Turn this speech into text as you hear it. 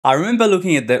I remember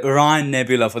looking at the Orion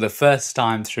Nebula for the first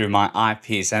time through my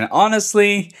eyepiece, and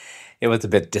honestly, it was a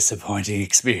bit disappointing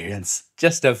experience.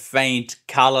 Just a faint,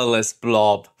 colorless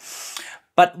blob.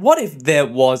 But what if there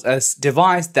was a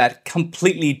device that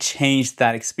completely changed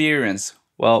that experience?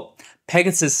 Well,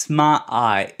 Pegasus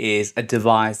SmartEye is a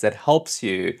device that helps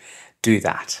you do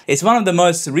that. It's one of the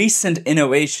most recent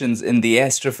innovations in the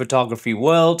astrophotography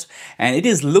world, and it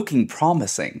is looking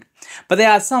promising. But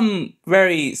there are some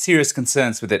very serious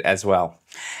concerns with it as well.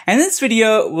 And in this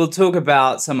video, we'll talk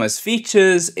about some of its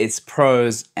features, its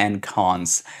pros and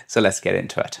cons. So let's get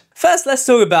into it. First, let's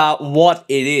talk about what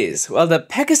it is. Well, the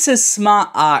Pegasus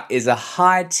SmartEye is a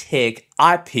high-tech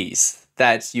eyepiece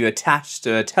that you attach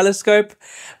to a telescope,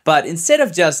 but instead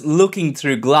of just looking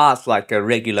through glass like a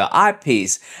regular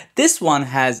eyepiece, this one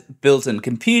has built-in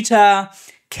computer,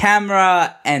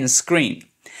 camera, and screen.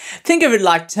 Think of it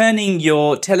like turning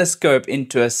your telescope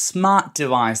into a smart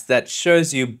device that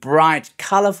shows you bright,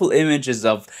 colorful images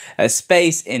of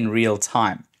space in real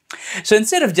time. So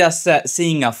instead of just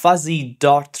seeing a fuzzy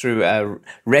dot through a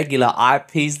regular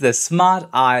eyepiece, the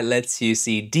SmartEye lets you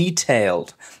see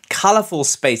detailed, colorful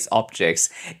space objects,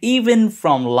 even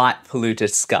from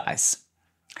light-polluted skies.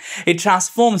 It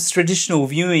transforms traditional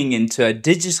viewing into a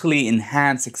digitally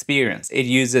enhanced experience. It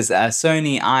uses a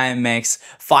Sony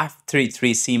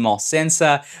IMX533 CMOS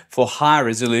sensor for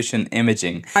high-resolution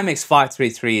imaging.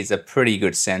 IMX533 is a pretty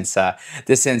good sensor.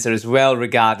 This sensor is well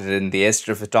regarded in the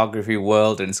astrophotography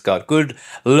world, and it's got good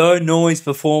low noise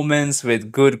performance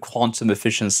with good quantum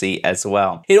efficiency as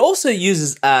well. It also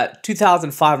uses a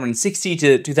 2560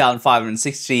 to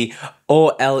 2560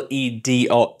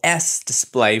 OLED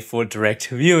display for direct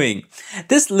viewing.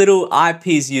 This little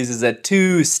eyepiece uses a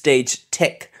two-stage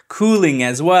tech cooling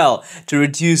as well to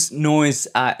reduce noise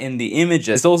in the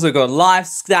images. It's also got live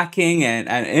stacking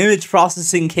and image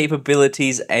processing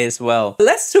capabilities as well.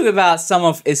 Let's talk about some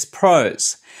of its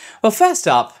pros. Well, first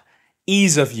up,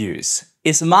 ease of use.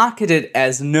 It's marketed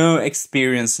as no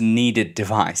experience needed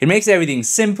device. It makes everything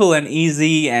simple and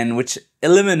easy, and which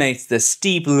eliminates the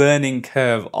steep learning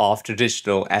curve of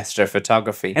traditional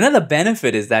astrophotography. Another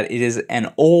benefit is that it is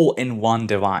an all-in-one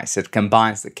device. It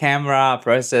combines the camera,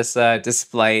 processor,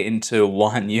 display into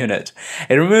one unit.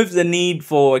 It removes the need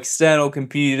for external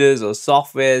computers or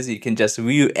softwares. You can just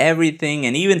view everything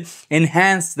and even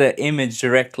enhance the image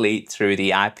directly through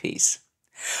the eyepiece.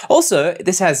 Also,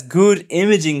 this has good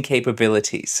imaging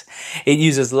capabilities. It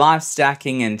uses live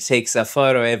stacking and takes a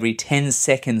photo every 10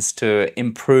 seconds to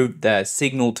improve the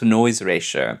signal-to-noise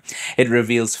ratio. It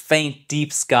reveals faint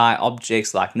deep sky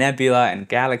objects like nebula and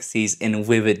galaxies in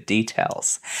vivid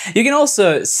details. You can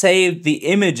also save the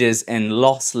images in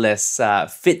lossless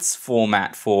FITS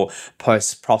format for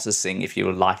post-processing if you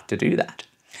would like to do that.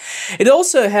 It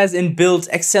also has inbuilt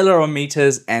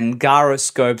accelerometers and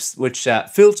gyroscopes which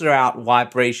filter out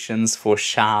vibrations for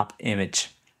sharp image.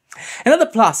 Another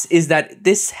plus is that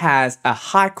this has a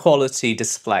high quality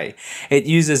display. It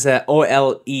uses an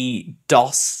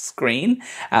OLED screen,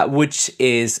 which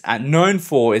is known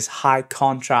for its high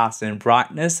contrast and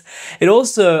brightness. It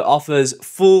also offers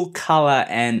full color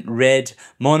and red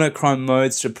monochrome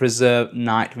modes to preserve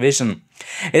night vision.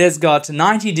 It has got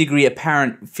 90-degree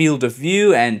apparent field of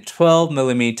view and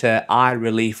 12mm eye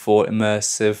relief for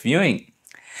immersive viewing.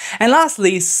 And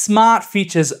lastly, smart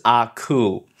features are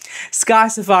cool. Sky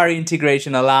Safari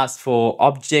integration allows for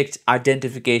object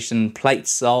identification, plate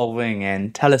solving,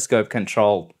 and telescope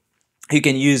control. You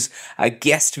can use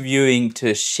guest viewing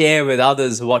to share with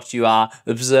others what you are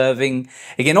observing.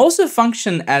 It can also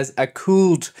function as a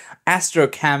cooled astro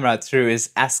camera through its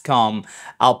ASCOM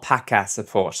alpaca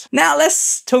support. Now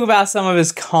let's talk about some of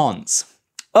its cons.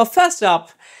 Well, first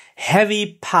up,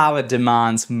 heavy power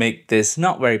demands make this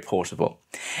not very portable.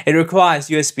 It requires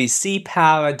USB-C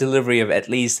power delivery of at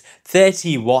least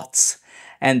 30 watts,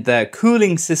 and the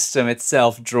cooling system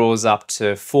itself draws up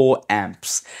to 4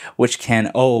 amps, which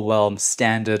can overwhelm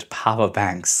standard power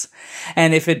banks.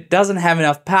 And if it doesn't have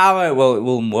enough power, well, it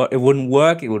wouldn't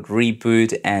work, it would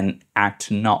reboot and act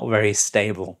not very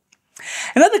stable.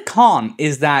 Another con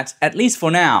is that, at least for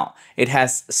now, it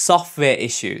has software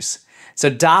issues. So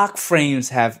dark frames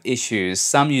have issues.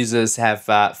 Some users have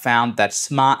found that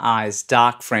SmartEye's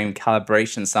dark frame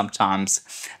calibration sometimes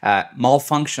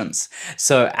malfunctions.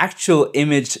 So actual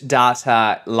image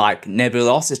data like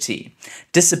nebulosity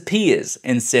disappears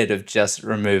instead of just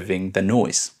removing the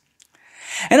noise.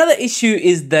 Another issue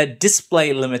is the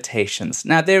display limitations.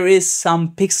 Now, there is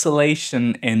some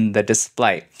pixelation in the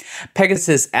display.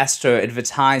 Pegasus Astro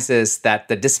advertises that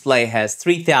the display has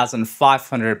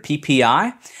 3500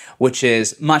 ppi, which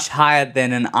is much higher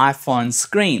than an iPhone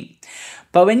screen.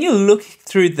 But when you look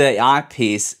through the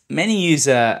eyepiece, many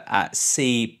users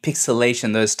see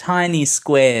pixelation, those tiny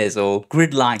squares or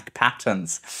grid-like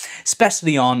patterns,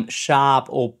 especially on sharp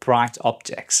or bright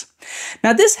objects.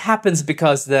 Now this happens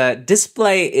because the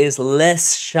display is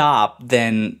less sharp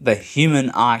than the human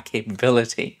eye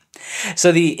capability.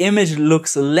 So the image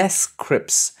looks less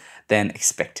crisp than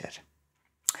expected.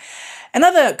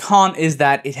 Another con is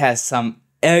that it has some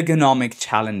ergonomic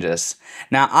challenges.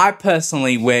 Now, I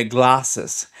personally wear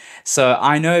glasses, so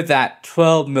I know that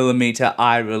 12mm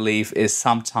eye relief is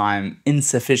sometimes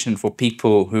insufficient for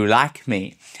people who, like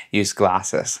me, use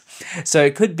glasses. So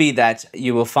it could be that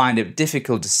you will find it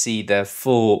difficult to see the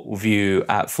full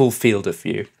field of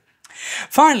view.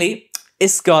 Finally,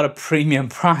 it's got a premium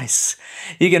price.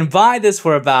 You can buy this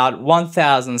for about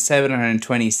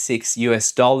 $1,726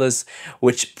 US,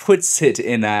 which puts it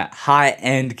in a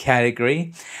high-end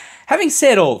category. Having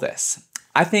said all this,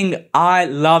 I think I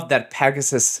love that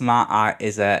Pegasus SmartEye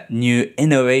is a new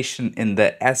innovation in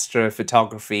the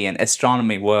astrophotography and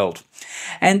astronomy world.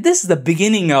 And this is the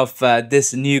beginning of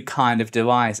this new kind of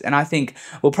device, and I think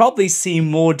we'll probably see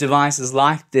more devices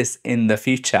like this in the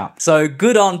future. So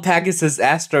good on Pegasus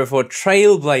Astro for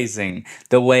trailblazing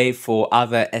the way for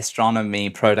other astronomy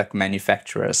product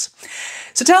manufacturers.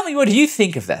 So tell me, what do you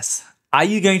think of this? Are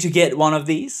you going to get one of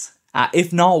these?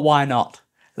 If not, why not?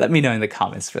 Let me know in the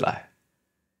comments below.